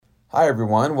Hi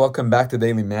everyone, welcome back to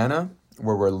Daily Manna,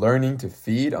 where we're learning to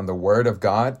feed on the Word of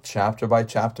God chapter by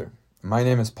chapter. My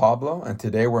name is Pablo, and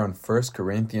today we're on 1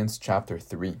 Corinthians chapter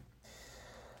 3.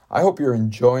 I hope you're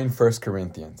enjoying 1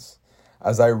 Corinthians.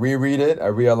 As I reread it, I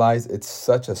realize it's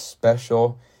such a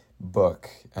special book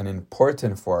and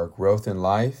important for our growth in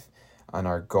life and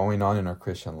our going on in our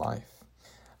Christian life.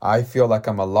 I feel like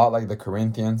I'm a lot like the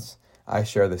Corinthians. I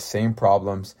share the same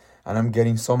problems, and I'm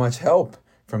getting so much help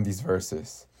from these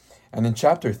verses. And in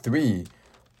chapter 3,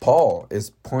 Paul is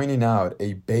pointing out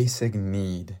a basic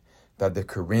need that the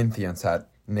Corinthians had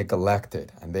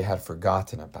neglected and they had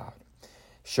forgotten about.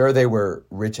 Sure, they were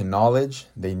rich in knowledge,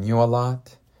 they knew a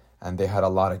lot, and they had a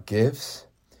lot of gifts,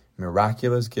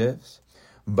 miraculous gifts.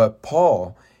 But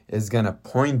Paul is going to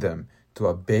point them to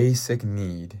a basic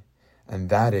need, and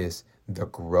that is the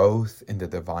growth in the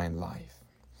divine life.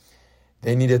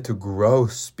 They needed to grow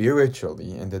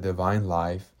spiritually in the divine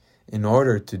life in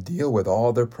order to deal with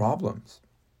all their problems.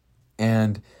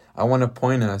 And I want to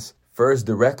point us first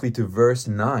directly to verse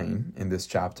 9 in this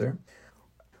chapter.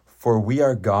 For we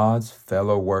are God's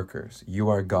fellow workers. You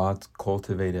are God's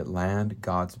cultivated land,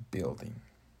 God's building.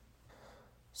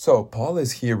 So Paul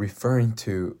is here referring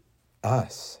to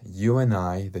us, you and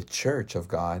I, the church of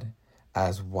God,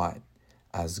 as what?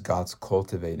 As God's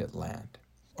cultivated land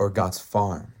or God's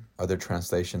farm. Other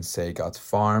translations say God's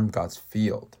farm, God's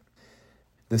field.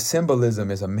 The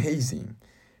symbolism is amazing.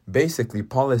 Basically,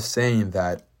 Paul is saying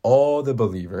that all the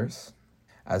believers,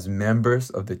 as members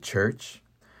of the church,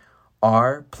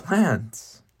 are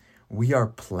plants. We are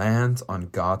plants on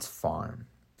God's farm.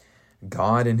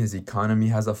 God in his economy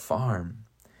has a farm.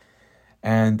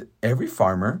 And every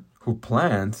farmer who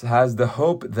plants has the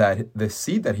hope that the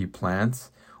seed that he plants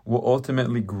will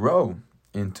ultimately grow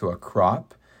into a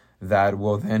crop that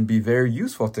will then be very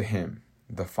useful to him,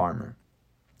 the farmer.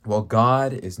 Well,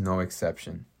 God is no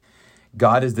exception.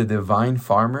 God is the divine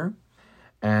farmer,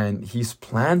 and he's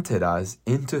planted us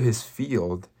into his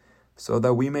field so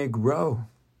that we may grow.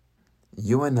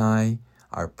 You and I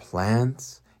are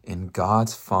plants in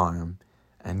God's farm,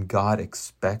 and God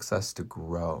expects us to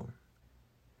grow.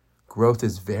 Growth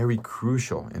is very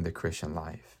crucial in the Christian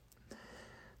life.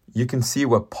 You can see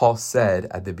what Paul said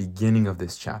at the beginning of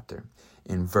this chapter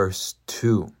in verse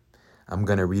 2. I'm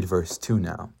going to read verse 2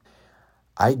 now.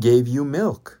 I gave you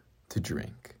milk to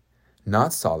drink,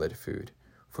 not solid food,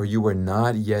 for you were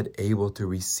not yet able to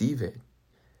receive it,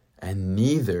 and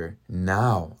neither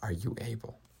now are you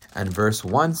able. And verse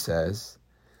 1 says,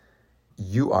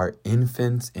 you are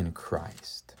infants in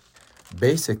Christ.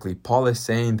 Basically, Paul is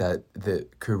saying that the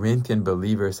Corinthian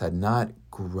believers had not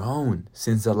grown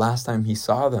since the last time he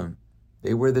saw them.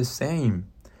 They were the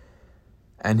same.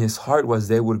 And his heart was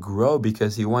they would grow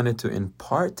because he wanted to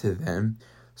impart to them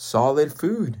solid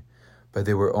food, but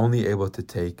they were only able to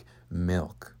take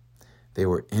milk. They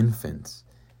were infants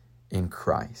in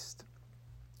Christ.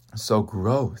 So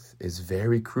growth is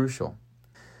very crucial.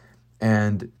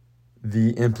 And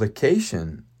the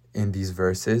implication in these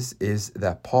verses is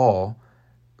that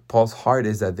Paul's heart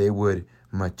is that they would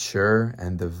mature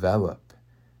and develop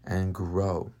and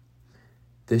grow.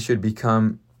 This should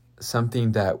become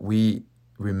something that we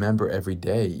remember every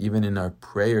day. Even in our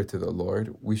prayer to the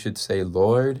Lord, we should say,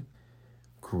 Lord,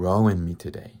 grow in me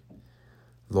today.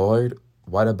 Lord,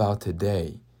 what about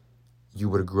today? You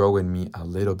would grow in me a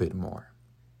little bit more.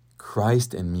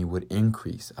 Christ in me would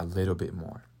increase a little bit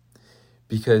more.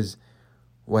 Because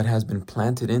what has been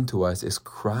planted into us is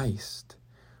Christ.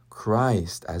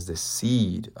 Christ as the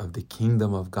seed of the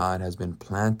kingdom of God has been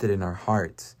planted in our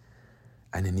hearts,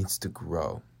 and it needs to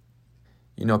grow.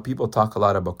 You know, people talk a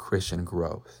lot about Christian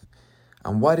growth.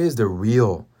 And what is the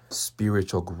real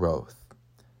spiritual growth?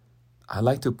 I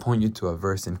like to point you to a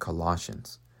verse in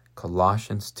Colossians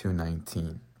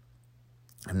 2:19.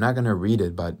 I'm not going to read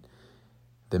it, but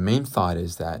the main thought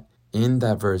is that in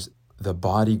that verse, the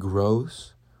body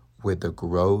grows with the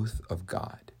growth of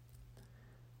God.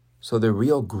 So the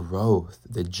real growth,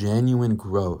 the genuine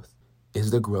growth, is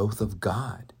the growth of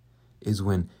God, is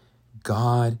when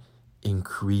God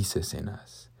increases in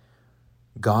us.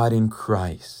 God in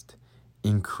Christ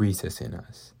increases in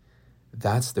us.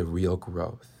 That's the real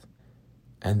growth.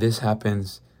 And this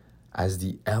happens as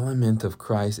the element of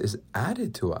Christ is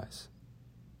added to us.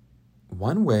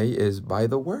 One way is by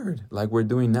the word, like we're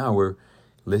doing now. We're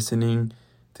listening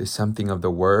to something of the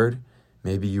word.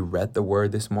 Maybe you read the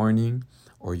word this morning,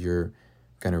 or you're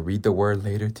going to read the word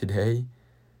later today.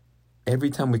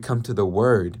 Every time we come to the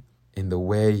word in the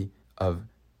way of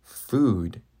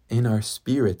food in our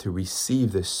spirit to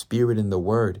receive the spirit in the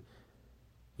word,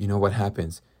 you know what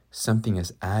happens? Something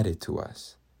is added to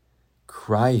us.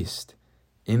 Christ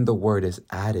in the word is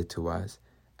added to us,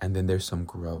 and then there's some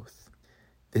growth.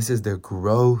 This is the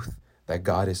growth that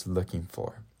God is looking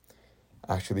for.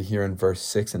 Actually, here in verse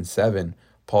 6 and 7,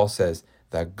 Paul says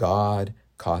that God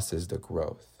causes the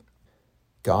growth.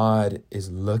 God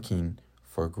is looking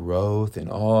for growth in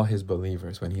all his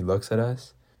believers. When he looks at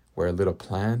us, we're a little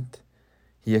plant.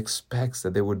 He expects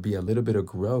that there would be a little bit of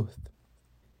growth.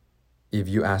 If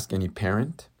you ask any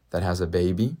parent that has a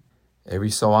baby,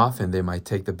 every so often they might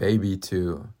take the baby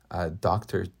to a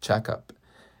doctor checkup,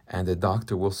 and the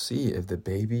doctor will see if the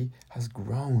baby has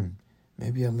grown,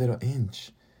 maybe a little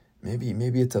inch,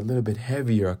 maybe it's a little bit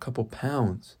heavier, a couple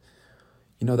pounds.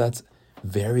 That's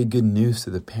very good news to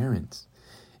the parents.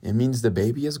 It means the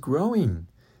baby is growing.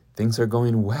 Things are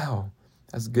going well.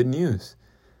 That's good news.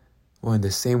 Well, in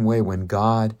the same way, when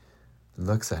God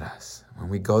looks at us, when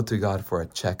we go to God for a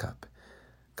checkup,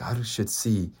 God should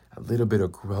see a little bit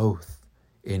of growth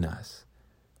in us.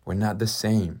 We're not the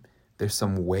same. There's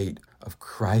some weight of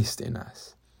Christ in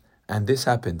us. And this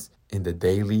happens in the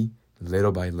daily,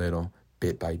 little by little,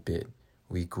 bit by bit.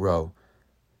 We grow.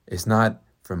 It's not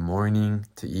from morning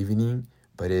to evening,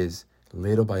 but is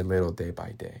little by little, day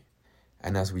by day.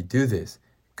 And as we do this,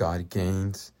 God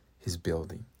gains his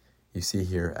building. You see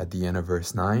here at the end of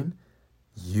verse 9,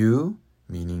 you,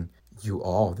 meaning you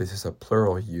all, this is a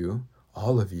plural you,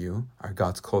 all of you are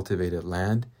God's cultivated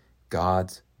land,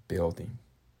 God's building.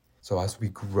 So as we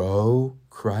grow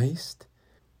Christ,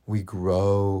 we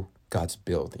grow God's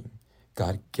building.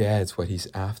 God gets what he's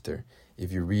after.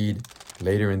 If you read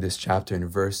later in this chapter in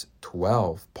verse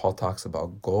 12, Paul talks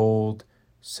about gold,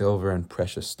 silver, and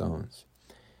precious stones.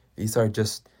 These are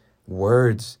just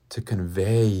words to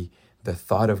convey the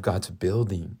thought of God's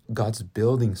building. God's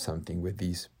building something with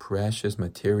these precious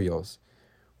materials,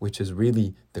 which is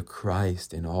really the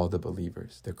Christ in all the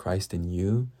believers. The Christ in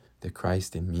you, the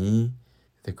Christ in me,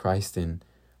 the Christ in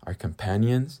our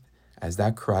companions. As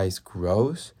that Christ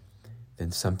grows,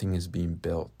 then something is being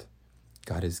built.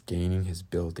 God is gaining his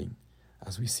building,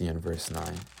 as we see in verse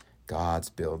 9, God's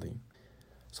building.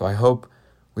 So I hope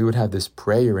we would have this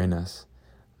prayer in us.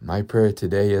 My prayer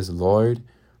today is, Lord,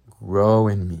 grow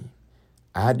in me.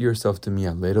 Add yourself to me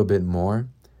a little bit more,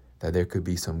 that there could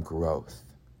be some growth.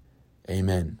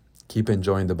 Amen. Keep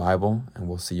enjoying the Bible, and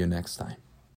we'll see you next time.